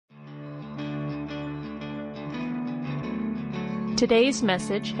Today's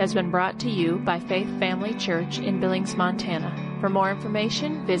message has been brought to you by Faith Family Church in Billings, Montana. For more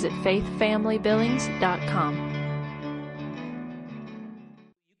information, visit faithfamilybillings.com.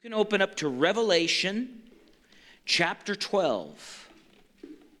 You can open up to Revelation chapter 12.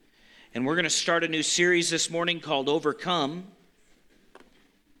 And we're going to start a new series this morning called Overcome.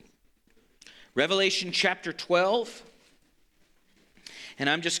 Revelation chapter 12. And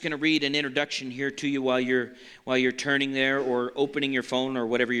I'm just going to read an introduction here to you while you're turning there or opening your phone or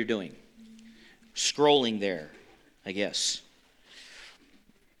whatever you're doing. Scrolling there, I guess.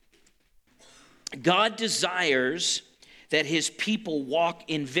 God desires that his people walk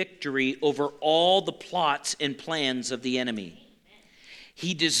in victory over all the plots and plans of the enemy.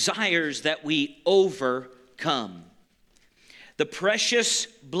 He desires that we overcome. The precious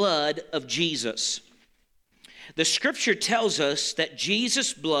blood of Jesus. The scripture tells us that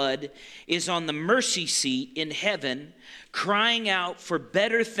Jesus' blood is on the mercy seat in heaven, crying out for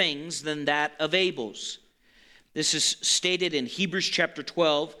better things than that of Abel's. This is stated in Hebrews chapter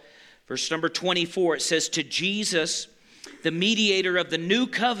 12, verse number 24. It says, "To Jesus, the mediator of the new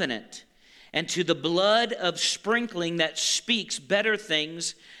covenant, and to the blood of sprinkling that speaks better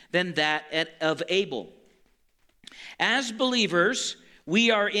things than that of Abel." As believers,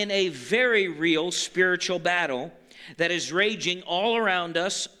 we are in a very real spiritual battle that is raging all around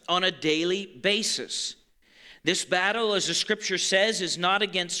us on a daily basis. This battle, as the scripture says, is not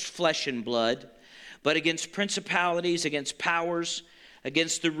against flesh and blood, but against principalities, against powers,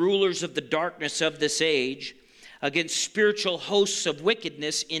 against the rulers of the darkness of this age, against spiritual hosts of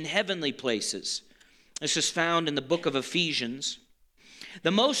wickedness in heavenly places. This is found in the book of Ephesians. The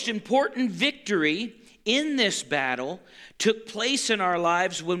most important victory in this battle took place in our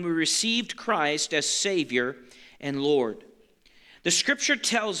lives when we received Christ as Savior and Lord. The scripture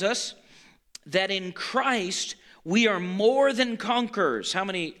tells us that in Christ we are more than conquerors. How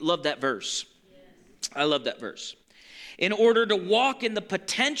many love that verse? Yes. I love that verse. In order to walk in the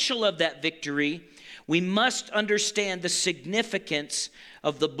potential of that victory, we must understand the significance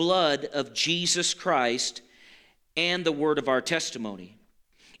of the blood of Jesus Christ and the word of our testimony.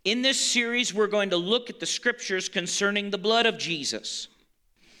 In this series, we're going to look at the scriptures concerning the blood of Jesus.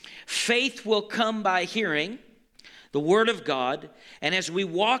 Faith will come by hearing the word of God, and as we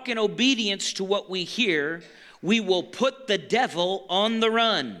walk in obedience to what we hear, we will put the devil on the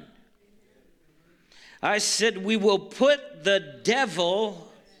run. I said we will put the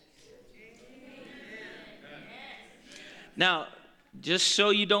devil. Now, just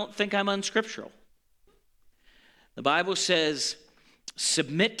so you don't think I'm unscriptural, the Bible says,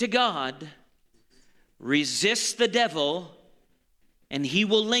 submit to God, resist the devil, and he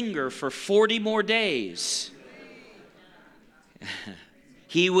will linger for 40 more days.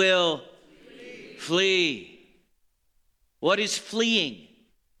 He will flee. What is fleeing?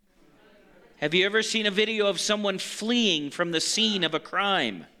 Have you ever seen a video of someone fleeing from the scene of a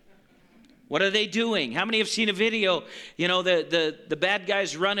crime? What are they doing? How many have seen a video? You know, the bad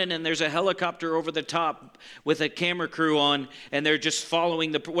guy's running and there's a helicopter over the top with a camera crew on and they're just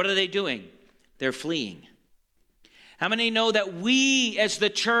following what are they doing? They're fleeing. How many know that we as the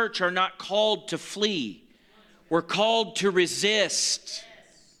church are not called to flee? We're called to resist.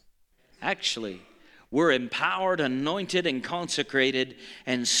 Actually, we're empowered, anointed, and consecrated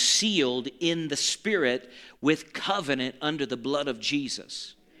and sealed in the Spirit with covenant under the blood of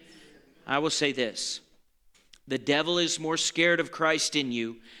Jesus. I will say this, the devil is more scared of Christ in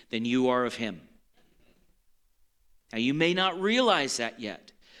you than you are of him. Now, you may not realize that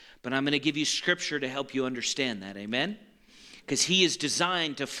yet, but I'm going to give you scripture to help you understand that, amen? Because he is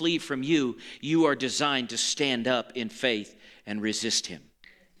designed to flee from you. You are designed to stand up in faith and resist him.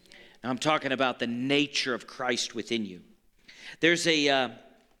 Now, I'm talking about the nature of Christ within you. There's a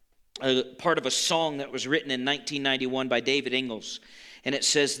part of a song that was written in 1991 by David Ingalls. And it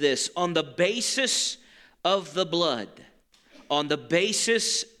says this, on the basis of the blood, on the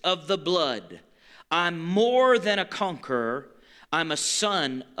basis of the blood, I'm more than a conqueror, I'm a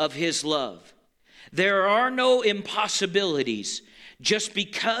son of his love. There are no impossibilities just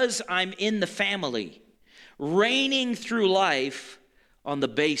because I'm in the family, reigning through life on the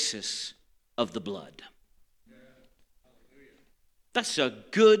basis of the blood. That's a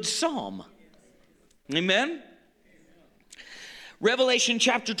good psalm. Amen? Revelation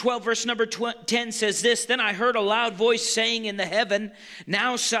chapter 12, verse number 10 says this, "Then I heard a loud voice saying in the heaven,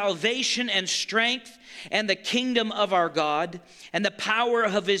 now salvation and strength and the kingdom of our God and the power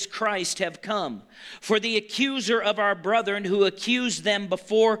of his Christ have come. For the accuser of our brethren who accused them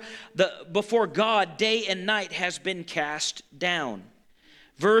before God day and night has been cast down."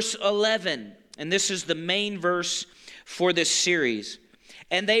 Verse 11, And this is the main verse for this series.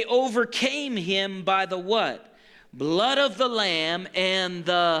 And they overcame him by the what? Blood of the Lamb and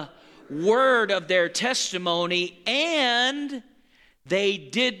the word of their testimony, and they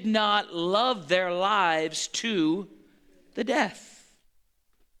did not love their lives to the death.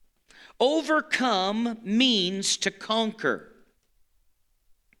 Overcome means to conquer.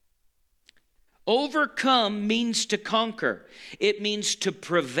 Overcome means to conquer. It means to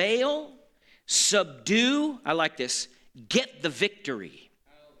prevail, subdue. I like this. Get the victory.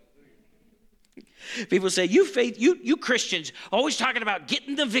 People say, you Christians always talking about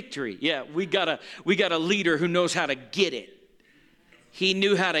getting the victory. Yeah, we got a leader who knows how to get it. He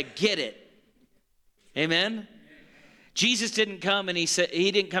knew how to get it. Amen. Jesus didn't come and he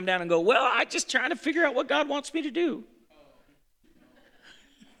didn't come down and go, well, I'm just trying to figure out what God wants me to do.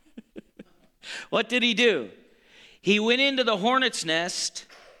 What did he do? He went into the hornet's nest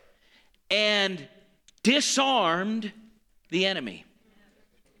and disarmed the enemy.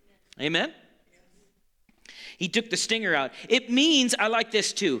 Amen? He took the stinger out. It means, I like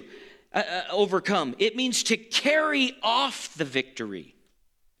this too, overcome. It means to carry off the victory.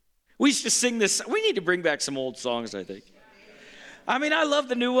 We used to sing this. We need to bring back some old songs, I think. I mean, I love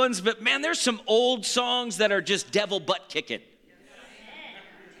the new ones, but man, there's some old songs that are just devil butt kicking.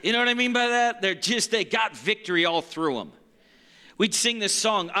 You know what I mean by that? They got victory all through them. We'd sing this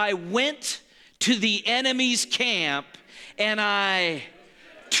song, I went to the enemy's camp and I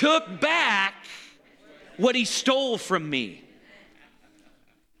took back what he stole from me.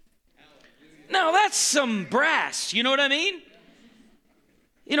 Now that's some brass, you know what I mean?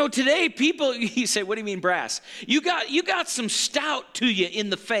 You know, today people, you say, what do you mean brass? You got some stout to you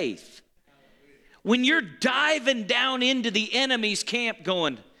in the faith. When you're diving down into the enemy's camp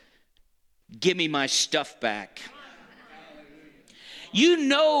going, give me my stuff back. You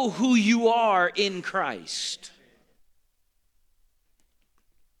know who you are in Christ.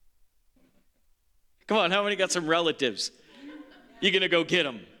 Come on, how many got some relatives? You're going to go get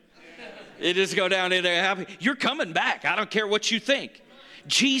them. You just go down in there happy. You're coming back. I don't care what you think.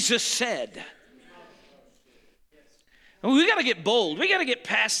 Jesus said. We got to get bold. We got to get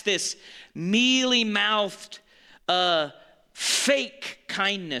past this mealy-mouthed, fake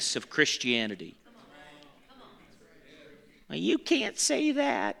kindness of Christianity. Well, you can't say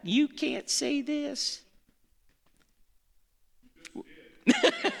that. You can't say this.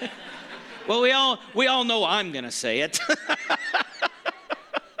 Well, we all know I'm going to say it.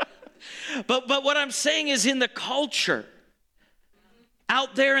 But what I'm saying is in the culture,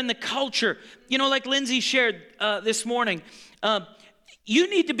 out there in the culture, you know, like Lindsay shared this morning, you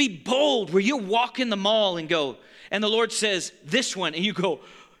need to be bold where you walk in the mall and go, and the Lord says, this one, and you go,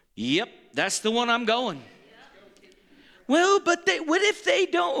 yep, that's the one I'm going. Well, but what if they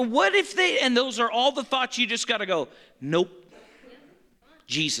don't? What if they, and those are all the thoughts you just got to go, nope.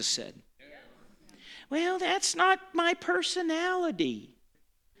 Jesus said, well, that's not my personality.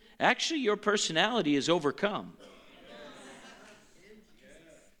 Actually, your personality is overcome.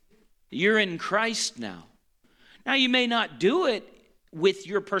 You're in Christ now. Now, you may not do it with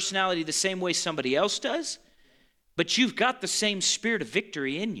your personality the same way somebody else does, but you've got the same spirit of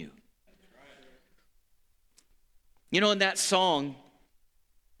victory in you. You know, in that song,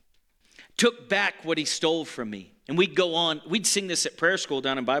 took back what he stole from me. And we'd go on, we'd sing this at prayer school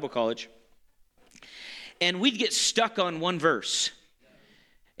down in Bible college. And we'd get stuck on one verse.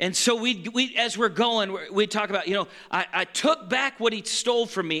 And so we as we're going, we'd talk about, you know, I took back what he stole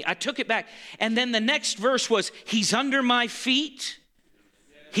from me. I took it back. And then the next verse was, he's under my feet.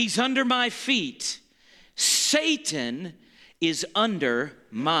 He's under my feet. Satan is under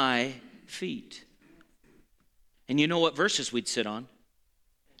my feet. And you know what verses we'd sit on?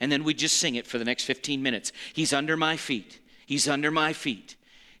 And then we'd just sing it for the next 15 minutes. He's under my feet. He's under my feet.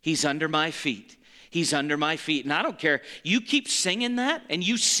 He's under my feet. He's under my feet. And I don't care. You keep singing that and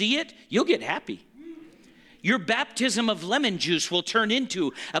you see it, you'll get happy. Your baptism of lemon juice will turn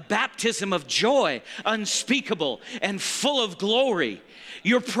into a baptism of joy, unspeakable and full of glory.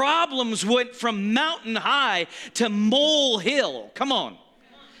 Your problems went from mountain high to molehill. Come on.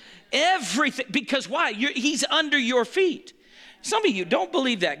 Everything. Because why? He's under your feet. Some of you don't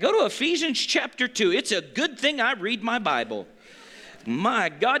believe that. Go to Ephesians chapter 2. It's a good thing I read my Bible. My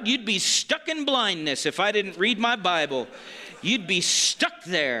God, you'd be stuck in blindness if I didn't read my Bible. You'd be stuck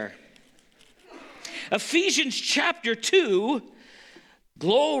there. Ephesians chapter 2,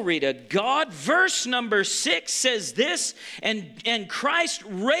 glory to God. Verse number 6 says this, and Christ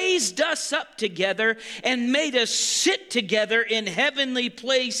raised us up together and made us sit together in heavenly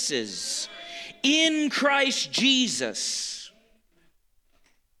places in Christ Jesus.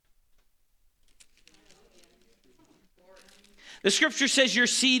 The scripture says you're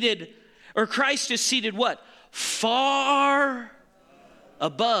seated, or Christ is seated what? Far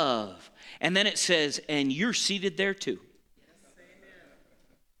above. And then it says, and you're seated there too.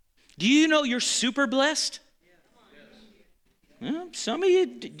 Do you know you're super blessed? Well, some of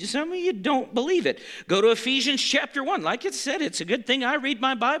you don't believe it. Go to Ephesians chapter 1. Like it said, it's a good thing I read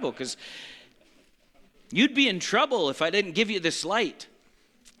my Bible, because you'd be in trouble if I didn't give you this light.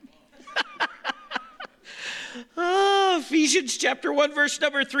 Ephesians chapter 1, verse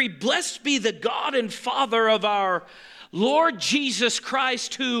number 3. Blessed be the God and Father of our Lord Jesus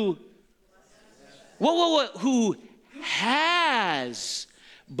Christ, who has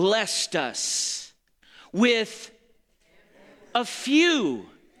blessed us with a few,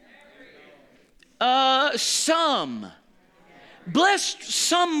 some, blessed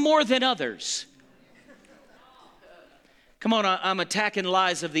some more than others. Come on, I'm attacking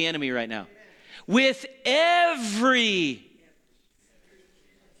lies of the enemy right now. With every,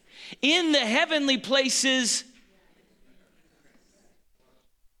 in the heavenly places.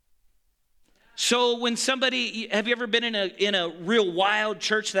 So when somebody, have you ever been in a real wild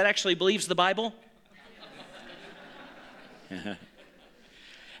church that actually believes the Bible?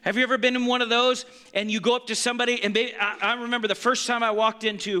 Have you ever been in one of those and you go up to somebody, and I remember the first time I walked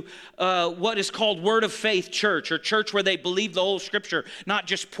into what is called Word of Faith church, or church where they believe the whole scripture, not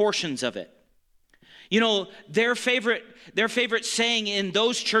just portions of it. You know, their favorite saying in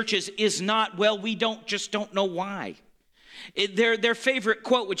those churches is not, well, we just don't know why. Their favorite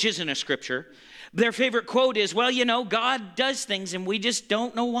quote, which isn't a scripture, their favorite quote is, well, you know, God does things and we just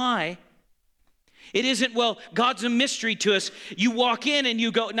don't know why. It isn't, well, God's a mystery to us. You walk in and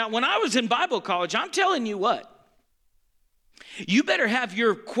you go, now when I was in Bible college, I'm telling you what, you better have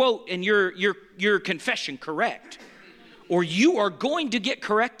your quote and your confession correct, or you are going to get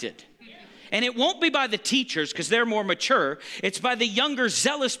corrected. And it won't be by the teachers, because they're more mature. It's by the younger,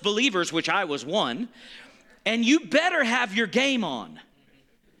 zealous believers, which I was one. And you better have your game on.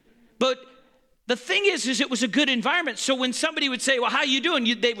 But the thing is it was a good environment. So when somebody would say, well, how you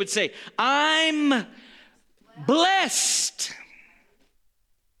doing? They would say, I'm blessed.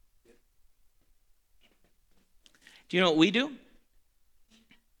 Do you know what we do?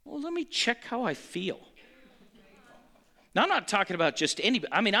 Well, let me check how I feel. Now, I'm not talking about just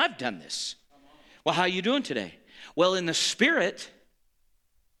anybody. I mean, I've done this. Well, how you doing today? Well, in the spirit,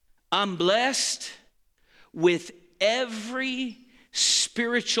 I'm blessed with every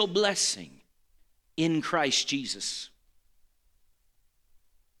spiritual blessing in Christ Jesus.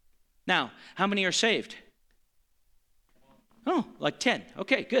 Now, how many are saved? Oh, like 10.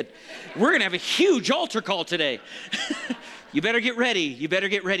 Okay, good. We're going to have a huge altar call today. You better get ready. You better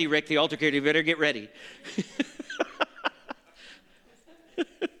get ready, Rick, the altar call. You better get ready.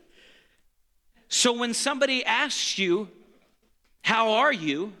 So when somebody asks you, how are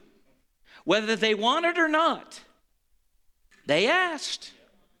you? Whether they want it or not, they asked.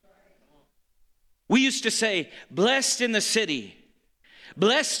 We used to say, blessed in the city,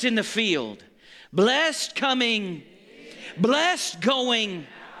 blessed in the field, blessed coming, blessed going.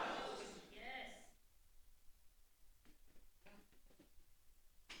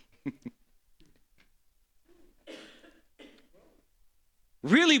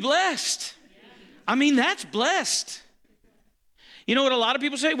 Really blessed. I mean, that's blessed. You know what a lot of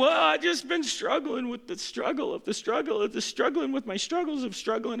people say? Well, I've just been struggling with the struggle of the struggle of the struggling with my struggles of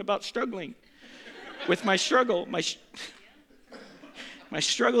struggling about struggling. With my struggle, my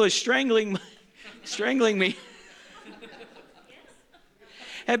struggle is strangling me.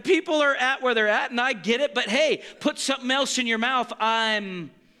 And people are at where they're at, and I get it, but hey, put something else in your mouth.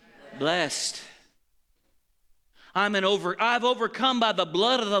 I'm blessed. I've overcome by the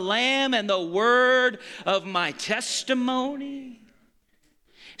blood of the Lamb and the word of my testimony.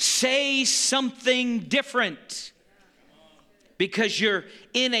 Say something different, because you're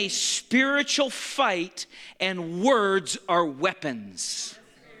in a spiritual fight and words are weapons.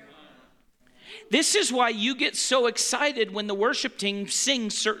 This is why you get so excited when the worship team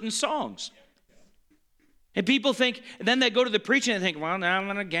sings certain songs. And people think, and then they go to the preaching and think, well, now I'm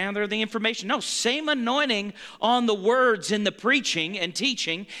going to gather the information. No, same anointing on the words in the preaching and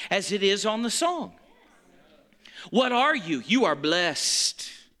teaching as it is on the song. What are you? You are blessed.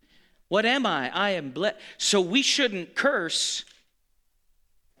 What am I? I am blessed. So we shouldn't curse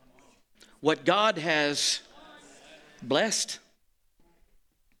what God has blessed,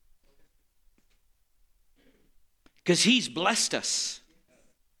 because He's blessed us.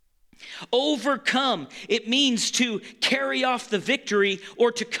 Overcome, it means to carry off the victory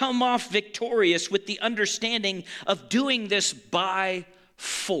or to come off victorious with the understanding of doing this by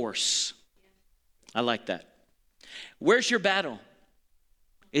force. I like that. Where's your battle?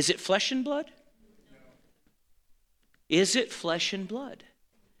 Is it flesh and blood? Is it flesh and blood?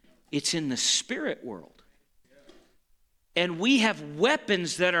 It's in the spirit world. And we have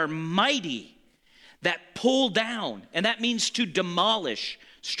weapons that are mighty, that pull down, and that means to demolish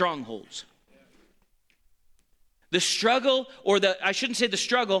strongholds. The struggle, I shouldn't say the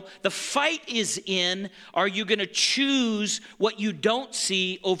struggle, the fight is in, are you going to choose what you don't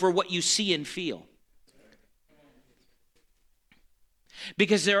see over what you see and feel?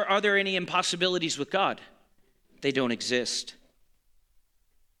 Because are there any impossibilities with God? They don't exist.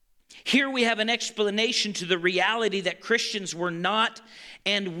 Here we have an explanation to the reality that Christians were not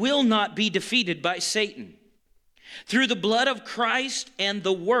and will not be defeated by Satan. Through the blood of Christ and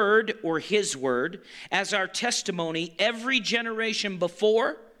the Word, or His Word, as our testimony, every generation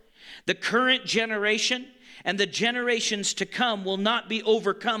before, the current generation, and the generations to come will not be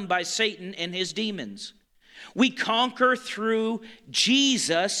overcome by Satan and his demons. We conquer through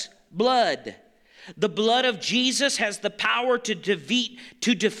Jesus' blood. The blood of Jesus has the power to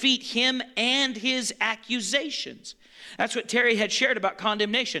defeat him and his accusations. That's what Terry had shared about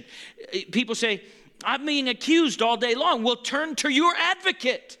condemnation. People say, I'm being accused all day long. Well, turn to your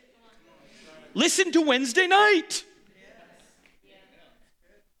advocate. Listen to Wednesday night.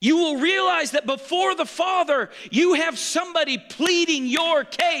 You will realize that before the Father, you have somebody pleading your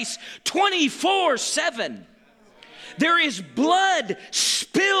case 24/7. There is blood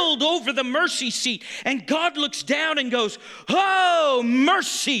spilled over the mercy seat, and God looks down and goes, oh,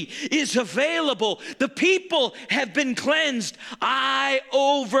 mercy is available. The people have been cleansed. I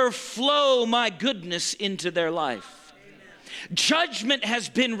overflow my goodness into their life. Amen. Judgment has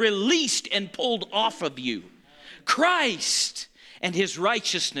been released and pulled off of you. Christ and his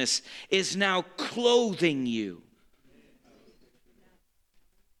righteousness is now clothing you.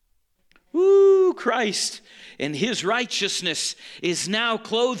 Ooh, Christ and his righteousness is now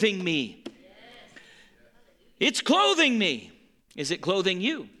clothing me. It's clothing me. Is it clothing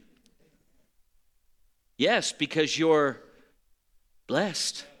you? Yes, because you're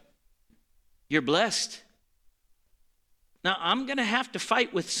blessed. You're blessed. Now, I'm going to have to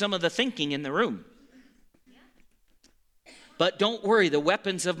fight with some of the thinking in the room. But don't worry, the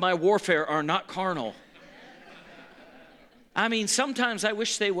weapons of my warfare are not carnal. I mean, sometimes I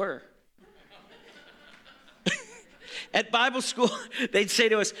wish they were. At Bible school, they'd say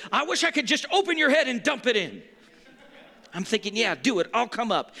to us, I wish I could just open your head and dump it in. I'm thinking, yeah, do it. I'll come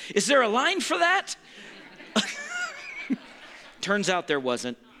up. Is there a line for that? Turns out there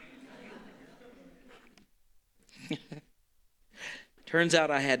wasn't. Turns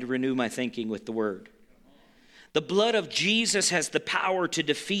out I had to renew my thinking with the word. The blood of Jesus has the power to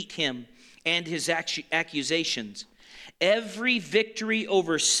defeat him and his accusations. Every victory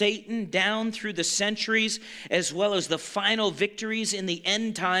over Satan down through the centuries, as well as the final victories in the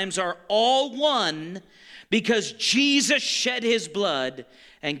end times, are all won because Jesus shed his blood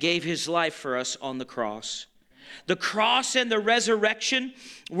and gave his life for us on the cross. The cross and the resurrection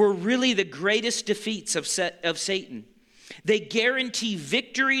were really the greatest defeats of Satan. They guarantee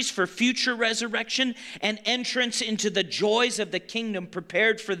victories for future resurrection and entrance into the joys of the kingdom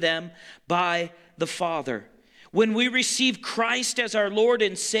prepared for them by the Father. When we receive Christ as our Lord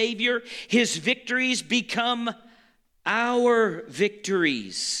and Savior, his victories become our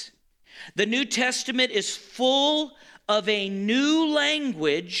victories. The New Testament is full of a new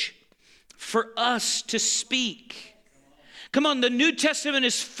language for us to speak. Come on, the New Testament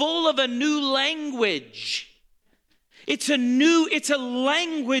is full of a new language. It's a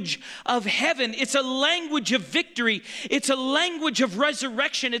language of heaven. It's a language of victory. It's a language of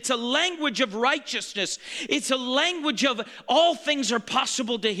resurrection. It's a language of righteousness. It's a language of all things are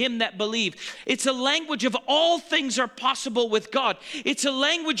possible to him that believe. It's a language of all things are possible with God. It's a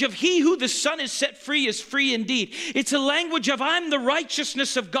language of he who the Son has set free is free indeed. It's a language of I'm the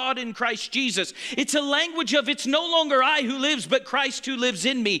righteousness of God in Christ Jesus. It's a language of it's no longer I who lives, but Christ who lives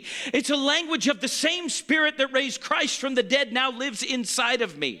in me. It's a language of the same Spirit that raised Christ from the dead now lives inside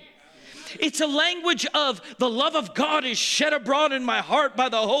of me. It's a language of the love of God is shed abroad in my heart by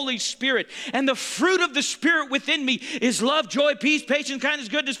the Holy Spirit. And the fruit of the Spirit within me is love, joy, peace, patience, kindness,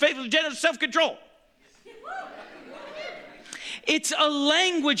 goodness, faithfulness, gentleness, self-control. It's a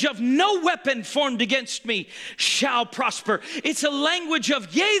language of no weapon formed against me shall prosper. It's a language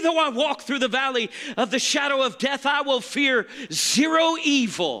of, yea, though I walk through the valley of the shadow of death, I will fear zero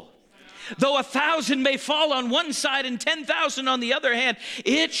evil. Though 1,000 may fall on one side and 10,000 on the other hand,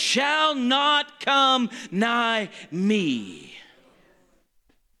 it shall not come nigh me.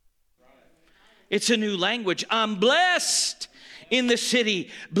 It's a new language. I'm blessed in the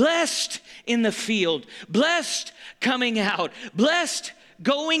city, blessed in the field, blessed coming out, blessed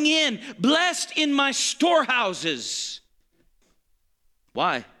going in, blessed in my storehouses.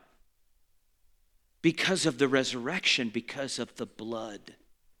 Why? Because of the resurrection, because of the blood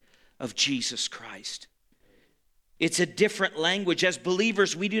of Jesus Christ. It's a different language. As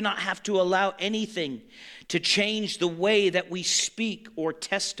believers, we do not have to allow anything to change the way that we speak or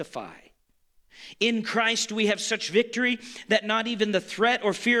testify. In Christ, we have such victory that not even the threat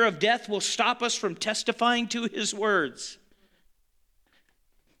or fear of death will stop us from testifying to his words.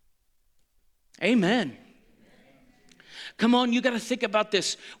 Amen. Come on, you got to think about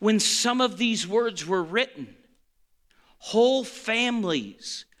this. When some of these words were written, whole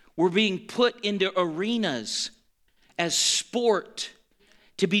families were being put into arenas as sport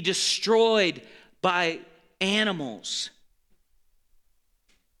to be destroyed by animals.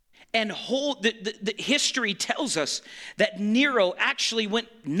 And the history tells us that Nero actually went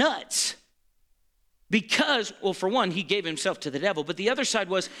nuts because, well, for one, he gave himself to the devil. But the other side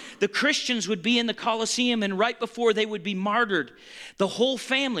was the Christians would be in the Colosseum, and right before they would be martyred, the whole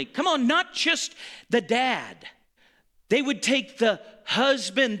family, come on, not just the dad. They would take the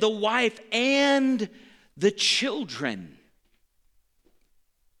husband, the wife, and the children.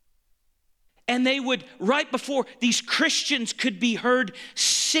 And they would, right before these Christians could be heard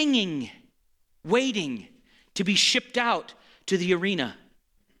singing, waiting to be shipped out to the arena,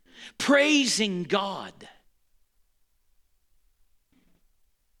 praising God.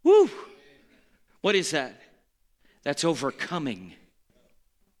 Woo! What is that? That's overcoming.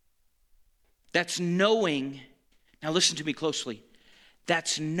 That's knowing. Now listen to me closely.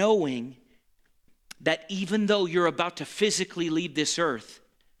 That's knowing that even though you're about to physically leave this earth,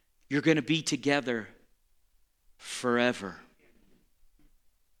 you're going to be together forever.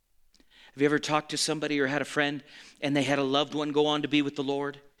 Have you ever talked to somebody or had a friend and they had a loved one go on to be with the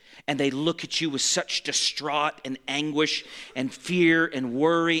Lord? And they look at you with such distraught and anguish and fear and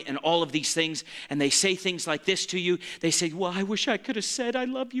worry and all of these things. And they say things like this to you. They say, well, I wish I could have said I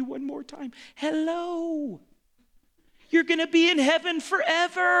love you one more time. Hello. You're going to be in heaven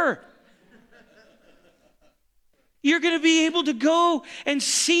forever. You're going to be able to go and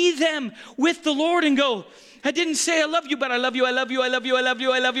see them with the Lord and go, I didn't say I love you, but I love you, I love you, I love you, I love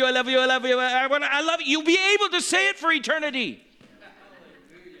you, I love you, I love you, I love you, I love you. You'll be able to say it for eternity.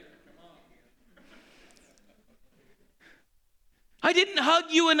 I didn't hug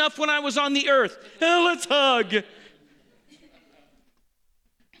you enough when I was on the earth. Oh, let's hug.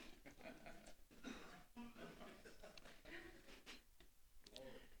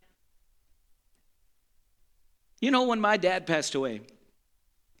 You know, when my dad passed away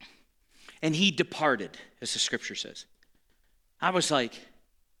and he departed, as the scripture says, I was like,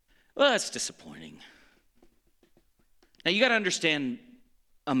 well, that's disappointing. Now, you got to understand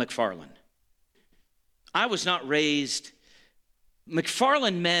a McFarland. I was not raised,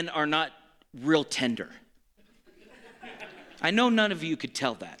 McFarland men are not real tender. I know none of you could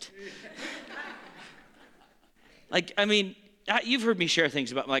tell that. Like, I mean, you've heard me share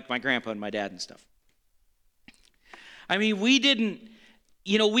things about like my grandpa and my dad and stuff. I mean, we didn't,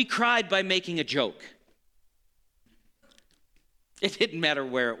 we cried by making a joke. It didn't matter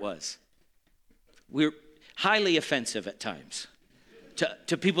where it was. We're highly offensive at times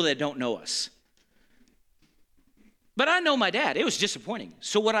to people that don't know us. But I know my dad. It was disappointing.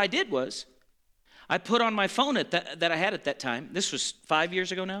 So what I did was I put on my phone that I had at that time. This was 5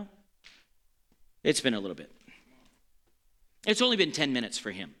 years ago now. It's been a little bit. It's only been 10 minutes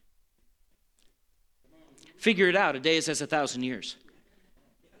for him. Figure it out. A day is as 1,000 years.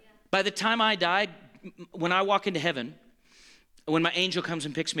 By the time I die, when I walk into heaven, when my angel comes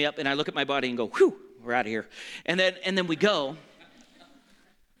and picks me up and I look at my body and go, whew, we're out of here. And then we go.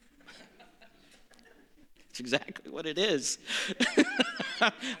 It's exactly what it is.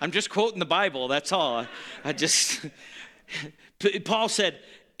 I'm just quoting the Bible, that's all. Paul said,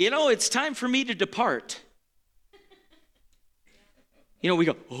 it's time for me to depart. We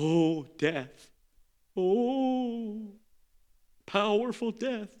go, oh, death. Oh, powerful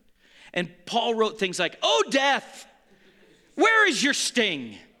death. And Paul wrote things like, oh, death, where is your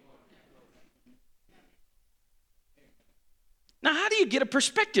sting? Now, how do you get a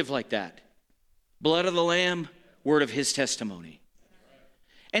perspective like that? Blood of the Lamb, word of his testimony.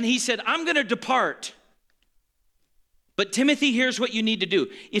 And he said, I'm going to depart. But Timothy, here's what you need to do.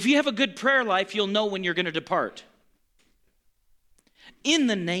 If you have a good prayer life, you'll know when you're going to depart. In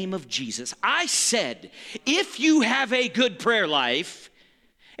the name of Jesus, I said, if you have a good prayer life,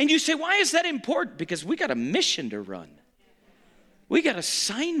 and you say, why is that important? Because we got a mission to run. We got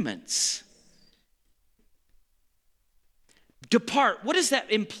assignments. Depart. What does that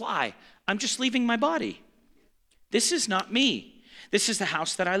imply? I'm just leaving my body. This is not me. This is the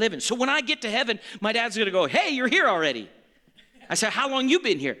house that I live in. So when I get to heaven, my dad's going to go, hey, you're here already. I said, how long you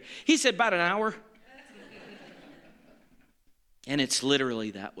been here? He said, about an hour. And it's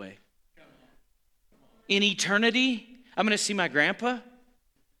literally that way. In eternity, I'm going to see my grandpa.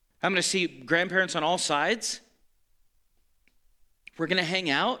 I'm going to see grandparents on all sides. We're going to hang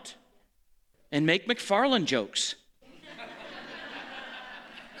out and make McFarlane jokes.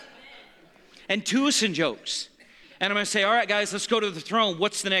 And Tucson jokes. And I'm going to say, all right, guys, let's go to the throne.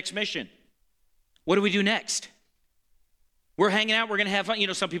 What's the next mission? What do we do next? We're hanging out. We're going to have fun. You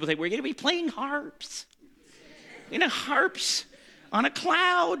know, some people think we're going to be playing harps. Harps on a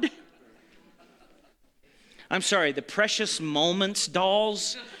cloud. I'm sorry, the Precious Moments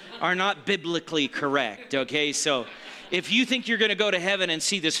dolls are not biblically correct, okay? So if you think you're going to go to heaven and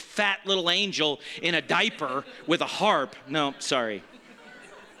see this fat little angel in a diaper with a harp, no, sorry.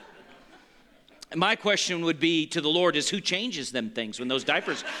 My question would be to the Lord is who changes them things when those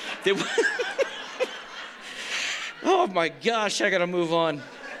diapers... Oh my gosh, I got to move on.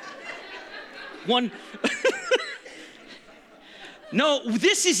 No,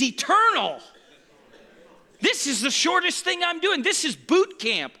 this is eternal. This is the shortest thing I'm doing. This is boot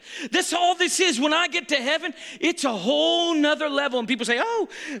camp. That's all this is. When I get to heaven, it's a whole nother level. And people say, oh,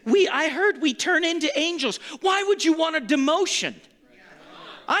 I heard we turn into angels. Why would you want a demotion?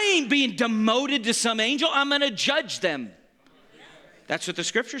 I ain't being demoted to some angel. I'm going to judge them. That's what the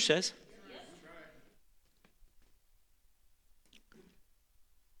scripture says.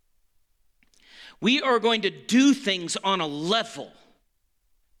 We are going to do things on a level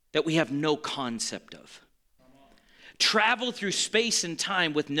that we have no concept of. Travel through space and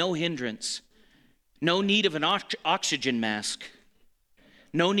time with no hindrance. No need of an oxygen mask.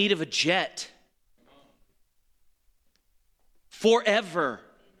 No need of a jet. Forever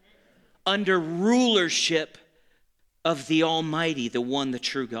under rulership of the Almighty, the one, the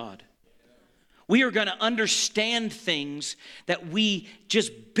true God. We are going to understand things that we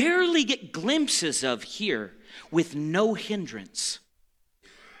just barely get glimpses of here with no hindrance.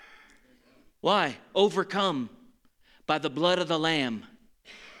 Why? Overcome by the blood of the Lamb.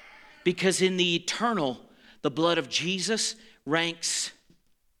 Because in the eternal, the blood of Jesus ranks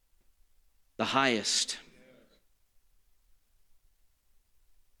the highest.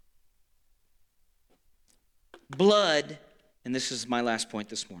 Blood, and this is my last point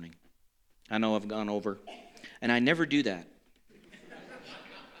this morning. I know I've gone over, and I never do that.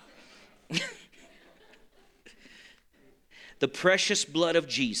 The precious blood of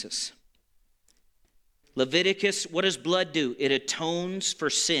Jesus. Leviticus, what does blood do? It atones for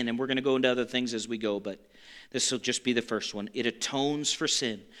sin, and we're going to go into other things as we go, but this will just be the first one. It atones for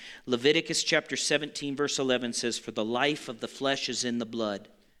sin. Leviticus chapter 17, verse 11 says, for the life of the flesh is in the blood,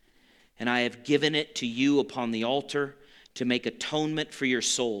 and I have given it to you upon the altar to make atonement for your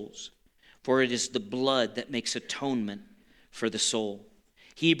souls. For it is the blood that makes atonement for the soul.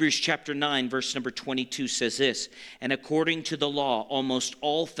 Hebrews chapter 9, verse number 22 says this, and according to the law, almost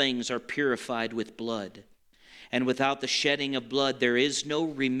all things are purified with blood. And without the shedding of blood, there is no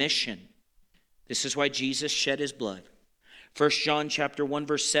remission. This is why Jesus shed his blood. 1 John chapter 1,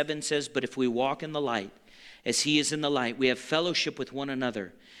 verse 7 says, but if we walk in the light, as he is in the light, we have fellowship with one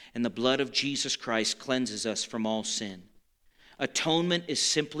another, and the blood of Jesus Christ cleanses us from all sin. Atonement is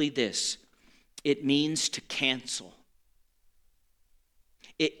simply this. It means to cancel.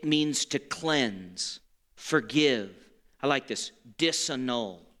 It means to cleanse, forgive. I like this.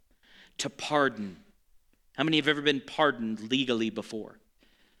 Disannul, to pardon. How many have ever been pardoned legally before?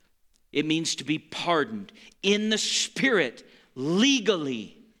 It means to be pardoned in the Spirit,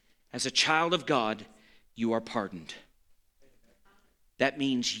 legally. As a child of God, you are pardoned. That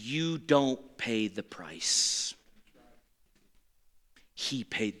means you don't pay the price. He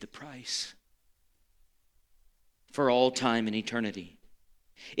paid the price for all time and eternity.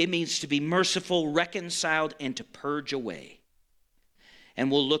 It means to be merciful, reconciled, and to purge away. And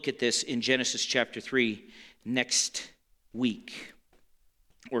we'll look at this in Genesis chapter 3 next week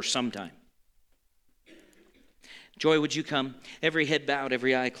or sometime. Joy, would you come? Every head bowed,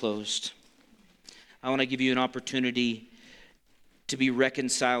 every eye closed. I want to give you an opportunity to be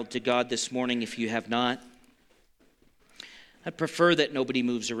reconciled to God this morning if you have not. I'd prefer that nobody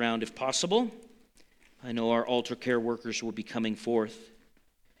moves around if possible. I know our altar care workers will be coming forth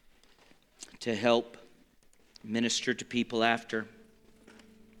to help minister to people after.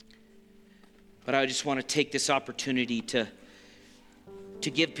 But I just want to take this opportunity to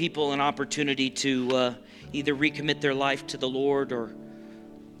give people an opportunity to either recommit their life to the Lord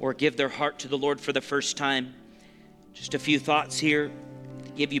or give their heart to the Lord for the first time. Just a few thoughts here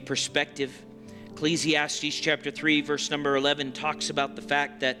to give you perspective. Ecclesiastes chapter 3, verse number 11 talks about the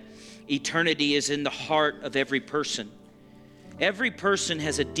fact that eternity is in the heart of every person. Every person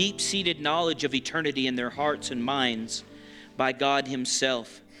has a deep-seated knowledge of eternity in their hearts and minds by God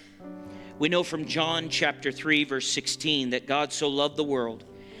himself. We know from John chapter 3, verse 16, that God so loved the world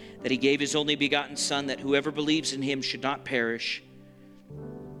that he gave his only begotten Son, that whoever believes in him should not perish,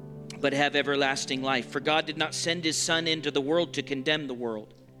 but have everlasting life. For God did not send his Son into the world to condemn the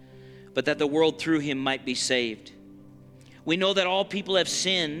world, but that the world through him might be saved. We know that all people have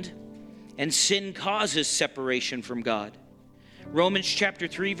sinned, and sin causes separation from God. Romans chapter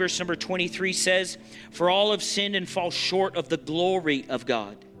 3, verse number 23 says, "For all have sinned and fall short of the glory of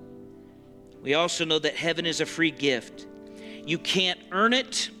God." We also know that heaven is a free gift. You can't earn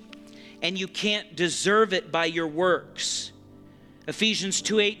it, and you can't deserve it by your works. Ephesians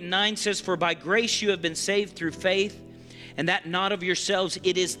 2, 8 and 9 says, "For by grace you have been saved through faith, and that not of yourselves,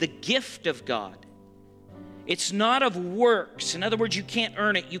 it is the gift of God." It's not of works. In other words, you can't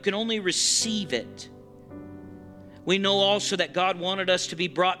earn it. You can only receive it. We know also that God wanted us to be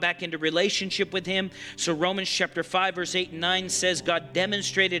brought back into relationship with him. So Romans chapter 5, verse 8 and 9 says, God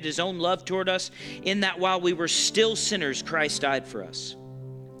demonstrated his own love toward us in that while we were still sinners, Christ died for us.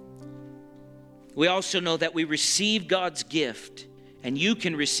 We also know that we receive God's gift, and you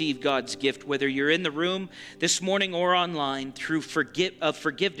can receive God's gift whether you're in the room this morning or online through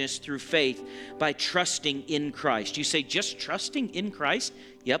forgiveness through faith by trusting in Christ. You say, just trusting in Christ?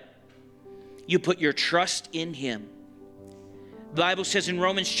 Yep. You put your trust in him. The Bible says in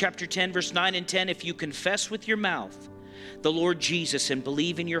Romans chapter 10, verse 9 and 10, if you confess with your mouth the Lord Jesus and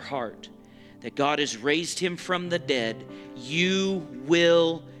believe in your heart that God has raised him from the dead, you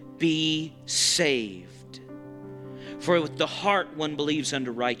will be saved. For with the heart one believes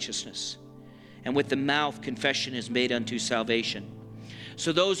unto righteousness, and with the mouth confession is made unto salvation.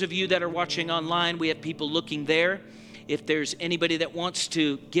 So those of you that are watching online, we have people looking there. If there's anybody that wants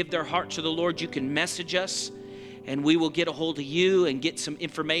to give their heart to the Lord, you can message us, and we will get a hold of you and get some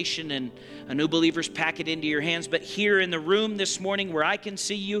information and a new believer's packet into your hands. But here in the room this morning where I can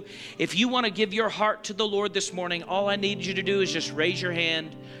see you, if you want to give your heart to the Lord this morning, all I need you to do is just raise your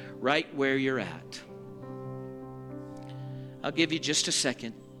hand right where you're at. I'll give you just a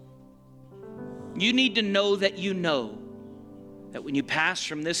second. You need to know that when you pass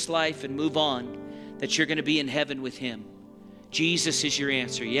from this life and move on, that you're going to be in heaven with him. Jesus is your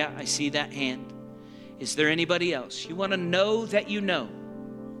answer. Yeah, I see that hand. Is there anybody else? You want to know that you know?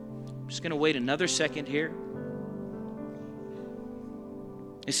 I'm just going to wait another second here.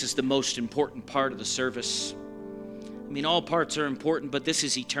 This is the most important part of the service. I mean, all parts are important, but this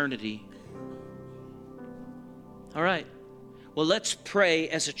is eternity. All right. Well, let's pray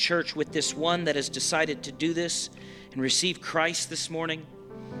as a church with this one that has decided to do this and receive Christ this morning.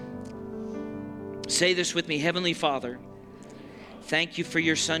 Say this with me. Heavenly Father, thank you for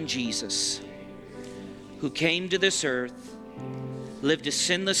your Son Jesus, who came to this earth, lived a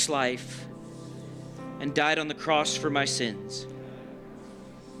sinless life, and died on the cross for my sins.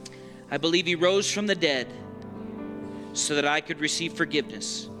 I believe he rose from the dead so that I could receive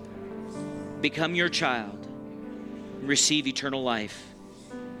forgiveness, become your child, and receive eternal life.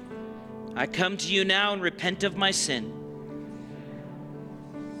 I come to you now and repent of my sin.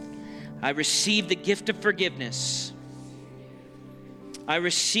 I receive the gift of forgiveness. I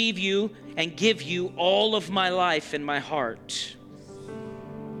receive you and give you all of my life and my heart.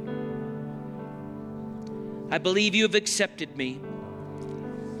 I believe you have accepted me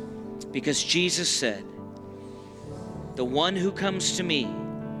because Jesus said, the one who comes to me,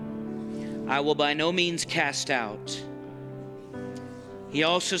 I will by no means cast out. He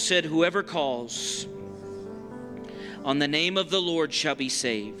also said, whoever calls on the name of the Lord shall be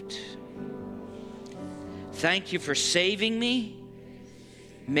saved. Thank you for saving me,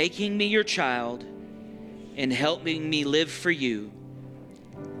 making me your child, and helping me live for you.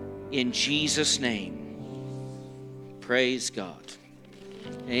 In Jesus' name, praise God.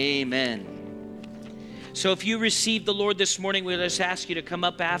 Amen. So if you received the Lord this morning, we'll just ask you to come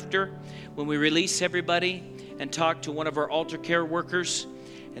up after when we release everybody and talk to one of our altar care workers,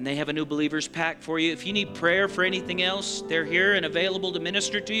 and they have a new believer's pack for you. If you need prayer for anything else, they're here and available to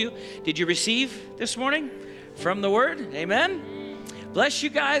minister to you. Did you receive this morning from the Word? Amen. Bless you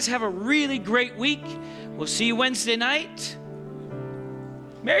guys. Have a really great week. We'll see you Wednesday night.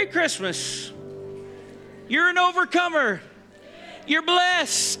 Merry Christmas. You're an overcomer. You're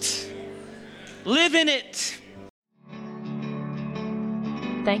blessed. Live in it.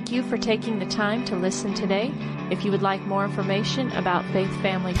 Thank you for taking the time to listen today. If you would like more information about Faith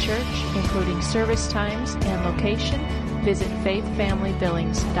Family Church, including service times and location, visit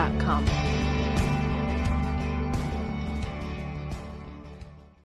faithfamilybillings.com.